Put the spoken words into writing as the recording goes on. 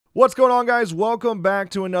What's going on, guys? Welcome back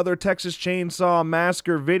to another Texas Chainsaw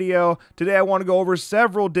Massacre video. Today I want to go over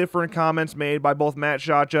several different comments made by both Matt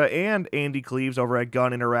Shotcha and Andy Cleaves over at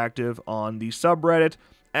Gun Interactive on the subreddit.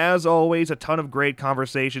 As always, a ton of great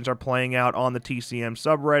conversations are playing out on the TCM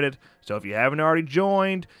subreddit, so if you haven't already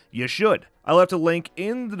joined, you should. I left a link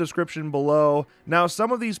in the description below. Now,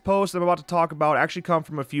 some of these posts I'm about to talk about actually come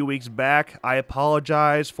from a few weeks back. I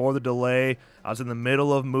apologize for the delay. I was in the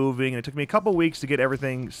middle of moving, and it took me a couple weeks to get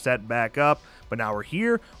everything set back up, but now we're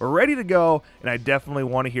here, we're ready to go, and I definitely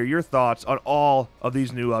want to hear your thoughts on all of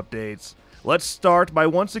these new updates. Let's start by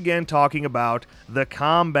once again talking about the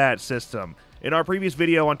combat system. In our previous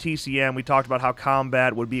video on TCM, we talked about how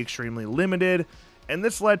combat would be extremely limited, and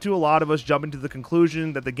this led to a lot of us jumping to the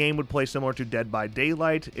conclusion that the game would play similar to Dead by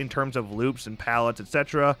Daylight in terms of loops and pallets,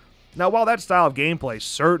 etc. Now, while that style of gameplay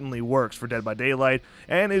certainly works for Dead by Daylight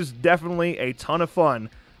and is definitely a ton of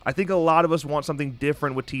fun, I think a lot of us want something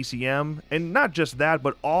different with TCM, and not just that,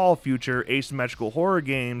 but all future asymmetrical horror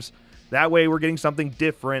games. That way we're getting something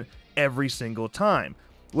different every single time.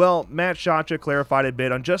 Well, Matt Shotcha clarified a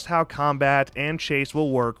bit on just how combat and chase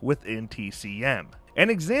will work within TCM. An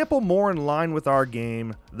example more in line with our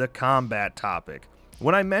game, the combat topic.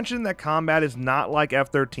 When I mentioned that combat is not like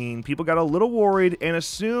F13, people got a little worried and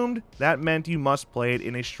assumed that meant you must play it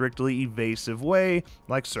in a strictly evasive way,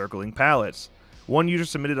 like circling pallets. One user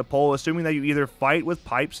submitted a poll assuming that you either fight with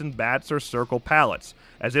pipes and bats or circle pallets,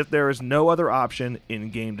 as if there is no other option in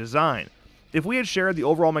game design. If we had shared the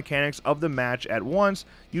overall mechanics of the match at once,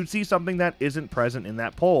 you'd see something that isn't present in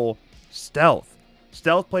that poll: stealth.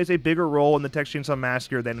 Stealth plays a bigger role in the Texas Chainsaw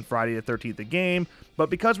Massacre than in Friday the 13th the game, but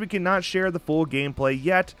because we cannot share the full gameplay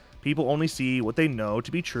yet, people only see what they know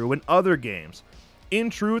to be true in other games. In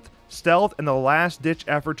truth, stealth and the last-ditch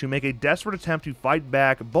effort to make a desperate attempt to fight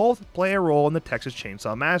back both play a role in the Texas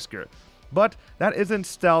Chainsaw Massacre. But that isn't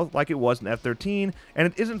stealth like it was in F13, and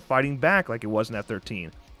it isn't fighting back like it was in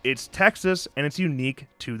F13. It's Texas, and it's unique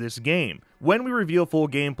to this game. When we reveal full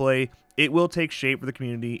gameplay, it will take shape for the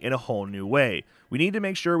community in a whole new way. We need to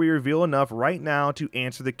make sure we reveal enough right now to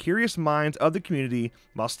answer the curious minds of the community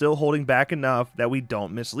while still holding back enough that we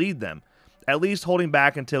don't mislead them. At least holding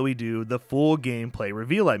back until we do the full gameplay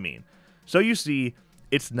reveal, I mean. So you see,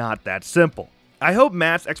 it's not that simple. I hope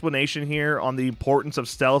Matt's explanation here on the importance of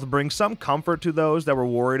stealth brings some comfort to those that were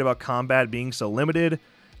worried about combat being so limited.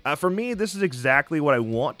 For me, this is exactly what I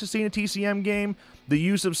want to see in a TCM game. The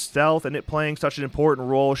use of stealth and it playing such an important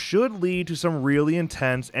role should lead to some really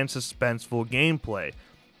intense and suspenseful gameplay.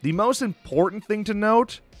 The most important thing to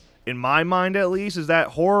note, in my mind at least, is that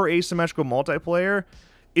horror asymmetrical multiplayer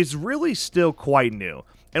is really still quite new.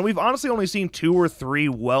 And we've honestly only seen 2 or 3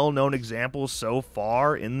 well-known examples so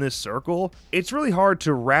far in this circle. It's really hard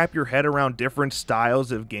to wrap your head around different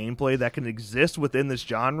styles of gameplay that can exist within this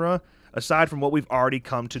genre, aside from what we've already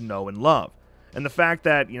come to know and love. And the fact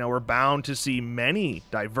that, we're bound to see many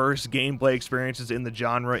diverse gameplay experiences in the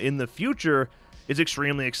genre in the future is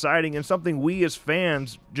extremely exciting and something we as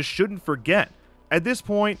fans just shouldn't forget. At this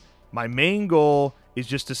point, my main goal is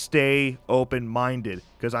just to stay open-minded,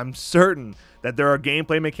 because I'm certain that there are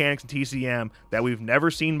gameplay mechanics in TCM that we've never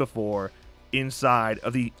seen before inside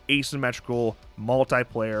of the asymmetrical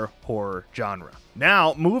multiplayer horror genre.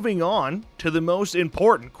 Now, moving on to the most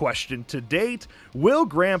important question to date: will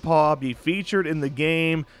Grandpa be featured in the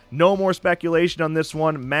game? No more speculation on this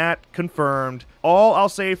one. Matt confirmed. All I'll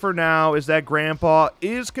say for now is that Grandpa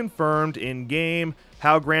is confirmed in game.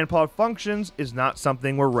 How Grandpa functions is not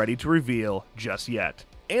something we're ready to reveal just yet.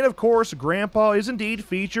 And of course, Grandpa is indeed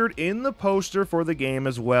featured in the poster for the game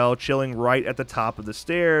as well, chilling right at the top of the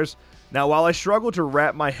stairs. Now, while I struggle to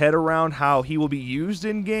wrap my head around how he will be used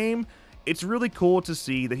in-game, it's really cool to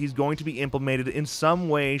see that he's going to be implemented in some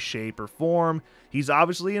way, shape, or form. He's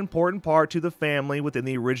obviously an important part to the family within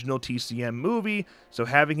the original TCM movie, so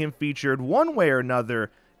having him featured one way or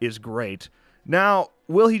another is great. Now,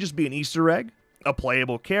 will he just be an Easter egg? A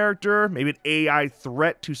playable character? Maybe an AI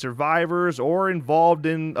threat to survivors, or involved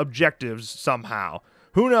in objectives somehow?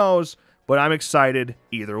 Who knows, but I'm excited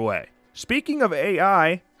either way. Speaking of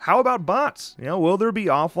AI, how about bots? Will there be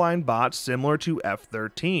offline bots similar to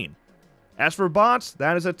F13? As for bots,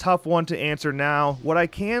 that is a tough one to answer now. What I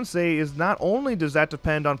can say is not only does that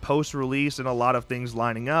depend on post-release and a lot of things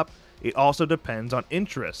lining up, it also depends on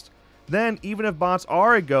interest. Then, even if bots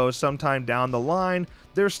are a go sometime down the line,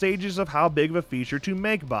 there are stages of how big of a feature to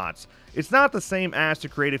make bots. It's not the same as to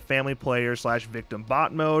create a family player / victim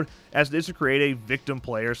bot mode as it is to create a victim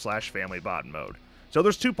player / family bot mode. So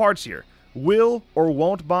there's 2 parts here. Will or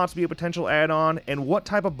won't bots be a potential add-on, and what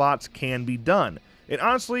type of bots can be done? And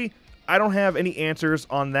honestly, I don't have any answers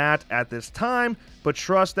on that at this time, but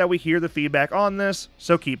trust that we hear the feedback on this,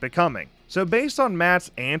 so keep it coming. So based on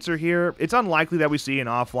Matt's answer here, it's unlikely that we see an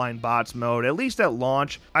offline bots mode, at least at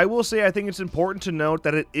launch. I will say I think it's important to note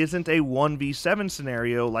that it isn't a 1v7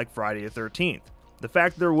 scenario like Friday the 13th. The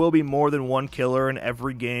fact that there will be more than one killer in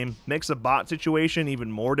every game makes a bot situation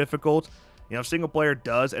even more difficult. You know, if single player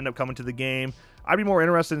does end up coming to the game, I'd be more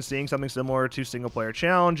interested in seeing something similar to single player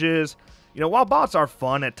challenges. You know, while bots are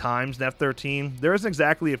fun at times in F13, there isn't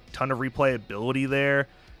exactly a ton of replayability there,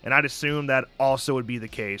 and I'd assume that also would be the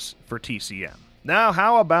case for TCM. Now,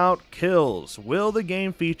 how about kills? Will the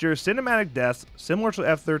game feature cinematic deaths similar to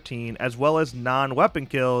F13 as well as non-weapon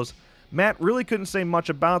kills? Matt really couldn't say much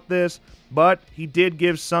about this, but he did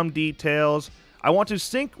give some details. I want to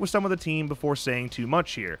sync with some of the team before saying too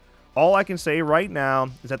much here. All I can say right now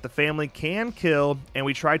is that the family can kill, and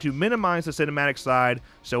we try to minimize the cinematic side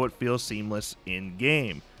so it feels seamless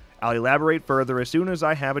in-game. I'll elaborate further as soon as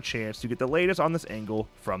I have a chance to get the latest on this angle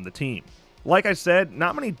from the team. Like I said,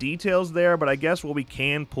 not many details there, but I guess what we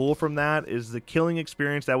can pull from that is the killing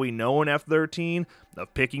experience that we know in F13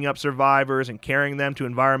 of picking up survivors and carrying them to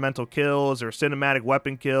environmental kills or cinematic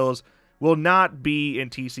weapon kills will not be in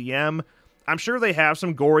TCM. I'm sure they have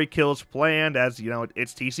some gory kills planned as, you know,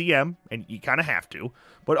 it's TCM, and you kind of have to,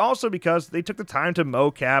 but also because they took the time to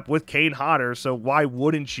mocap with Kane Hodder, so why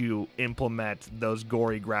wouldn't you implement those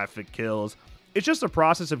gory graphic kills? It's just a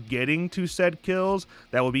process of getting to said kills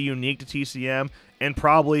that will be unique to TCM and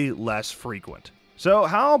probably less frequent. So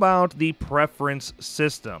how about the preference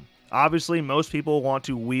system? Obviously, most people want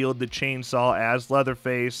to wield the chainsaw as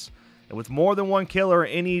Leatherface, and with more than one killer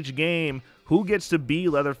in each game, who gets to be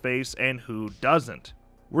Leatherface and who doesn't?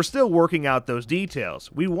 We're still working out those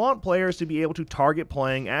details. We want players to be able to target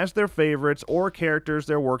playing as their favorites or characters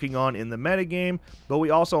they're working on in the metagame, but we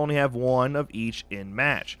also only have one of each in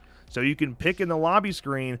match. So you can pick in the lobby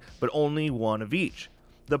screen, but only one of each.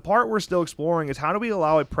 The part we're still exploring is how do we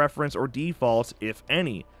allow a preference or default, if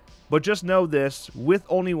any. But just know this, with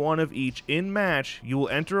only one of each in match, you will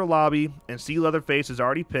enter a lobby and see Leatherface is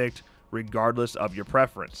already picked, regardless of your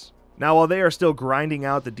preference. Now, while they are still grinding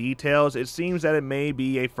out the details, it seems that it may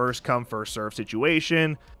be a first-come, first-served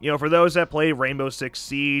situation. You know, for those that play Rainbow Six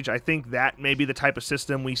Siege, I think that may be the type of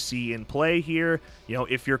system we see in play here. You know,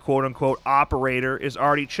 if your quote-unquote operator is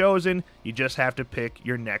already chosen, you just have to pick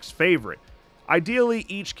your next favorite. Ideally,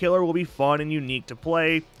 each killer will be fun and unique to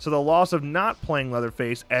play, so the loss of not playing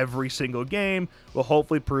Leatherface every single game will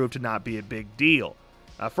hopefully prove to not be a big deal.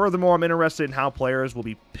 Furthermore, I'm interested in how players will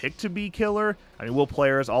be picked to be killer. I mean, will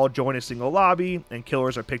players all join a single lobby and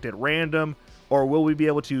killers are picked at random, or will we be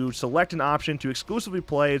able to select an option to exclusively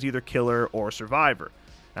play as either killer or survivor?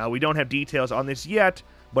 We don't have details on this yet,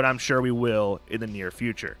 but I'm sure we will in the near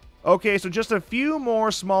future. Okay, so just a few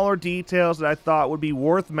more smaller details that I thought would be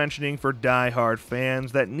worth mentioning for die-hard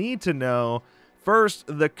fans that need to know. First,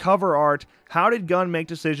 the cover art. How did Gunn make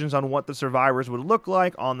decisions on what the survivors would look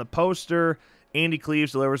like on the poster? Andy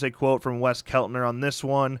Cleves delivers a quote from Wes Keltner on this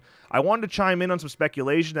one. I wanted to chime in on some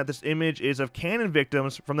speculation that this image is of Cannon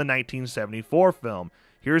victims from the 1974 film.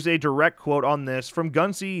 Here's a direct quote on this from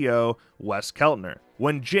Gunn CEO Wes Keltner.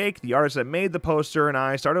 When Jake, the artist that made the poster, and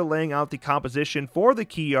I started laying out the composition for the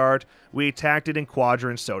key art, we attacked it in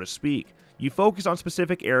quadrants, so to speak. You focus on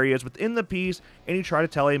specific areas within the piece, and you try to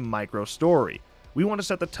tell a micro story. We want to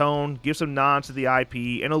set the tone, give some nods to the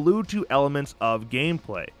IP, and allude to elements of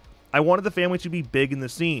gameplay. I wanted the family to be big in the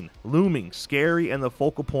scene, looming, scary, and the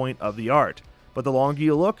focal point of the art. But the longer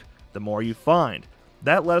you look, the more you find.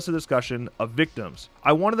 That led us to the discussion of victims.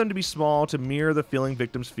 I wanted them to be small to mirror the feeling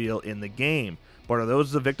victims feel in the game. But are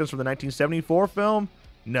those the victims from the 1974 film?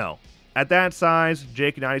 No. At that size,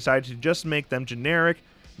 Jake and I decided to just make them generic.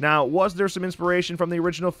 Now, was there some inspiration from the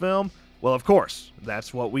original film? Well, of course.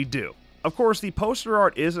 That's what we do. Of course, the poster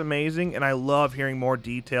art is amazing, and I love hearing more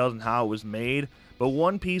details on how it was made. But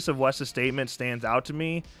one piece of Wes's statement stands out to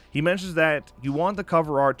me. He mentions that you want the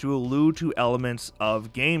cover art to allude to elements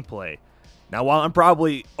of gameplay. Now, while I'm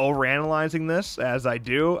probably overanalyzing this, as I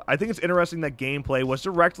do, I think it's interesting that gameplay was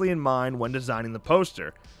directly in mind when designing the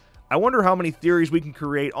poster. I wonder how many theories we can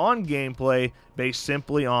create on gameplay based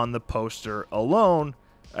simply on the poster alone.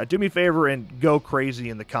 Do me a favor and go crazy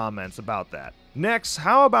in the comments about that. Next,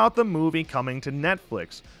 how about the movie coming to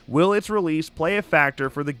Netflix? Will its release play a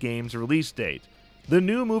factor for the game's release date? The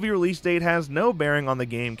new movie release date has no bearing on the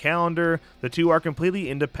game calendar. The two are completely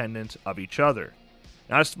independent of each other.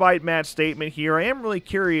 Now, despite Matt's statement here, I am really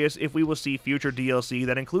curious if we will see future DLC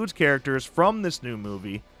that includes characters from this new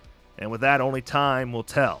movie, and with that, only time will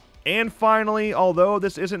tell. And finally, although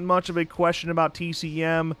this isn't much of a question about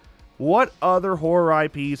TCM, What other horror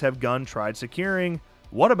IPs have Gun tried securing?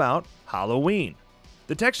 What about Halloween?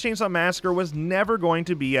 The Texas Chainsaw Massacre was never going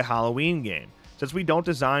to be a Halloween game, since we don't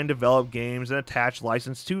design, develop games, and attach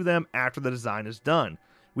license to them after the design is done.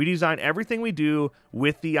 We design everything we do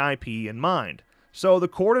with the IP in mind. So the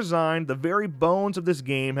core design, the very bones of this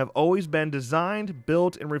game, have always been designed,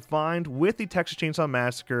 built, and refined with the Texas Chainsaw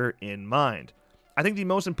Massacre in mind. I think the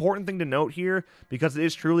most important thing to note here, because it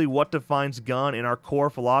is truly what defines Gun and our core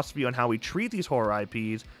philosophy on how we treat these horror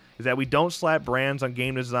IPs, is that we don't slap brands on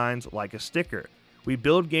game designs like a sticker. We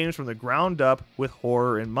build games from the ground up with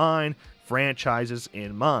horror in mind, franchises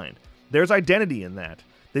in mind. There's identity in that.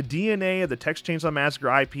 The DNA of the Texas Chainsaw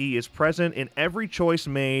Massacre IP is present in every choice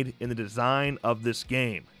made in the design of this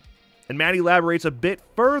game. And Matt elaborates a bit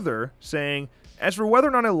further, saying, as for whether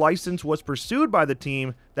or not a license was pursued by the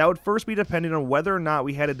team, that would first be dependent on whether or not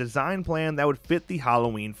we had a design plan that would fit the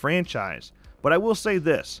Halloween franchise. But I will say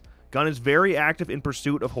this, Gun is very active in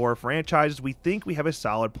pursuit of horror franchises we think we have a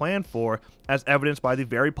solid plan for, as evidenced by the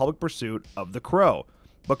very public pursuit of The Crow.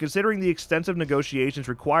 But considering the extensive negotiations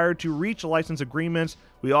required to reach license agreements,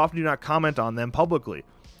 we often do not comment on them publicly.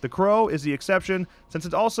 The Crow is the exception, since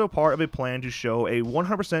it's also part of a plan to show a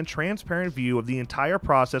 100% transparent view of the entire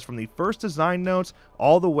process from the first design notes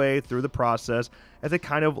all the way through the process as a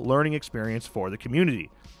kind of learning experience for the community,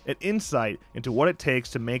 an insight into what it takes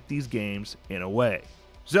to make these games in a way.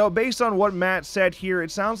 So based on what Matt said here, it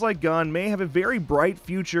sounds like Gun may have a very bright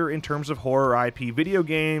future in terms of horror IP video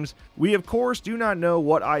games. We of course do not know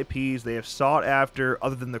what IPs they have sought after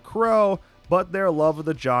other than The Crow, but their love of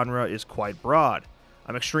the genre is quite broad.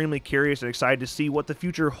 I'm extremely curious and excited to see what the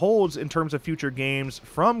future holds in terms of future games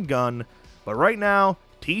from Gun, but right now,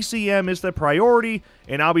 TCM is the priority,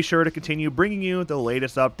 and I'll be sure to continue bringing you the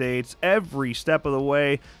latest updates every step of the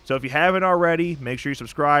way. So if you haven't already, make sure you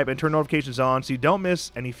subscribe and turn notifications on so you don't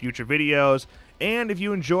miss any future videos. And if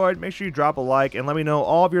you enjoyed, make sure you drop a like and let me know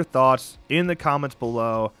all of your thoughts in the comments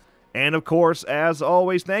below. And of course, as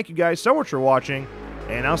always, thank you guys so much for watching,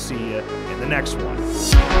 and I'll see you in the next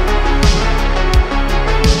one.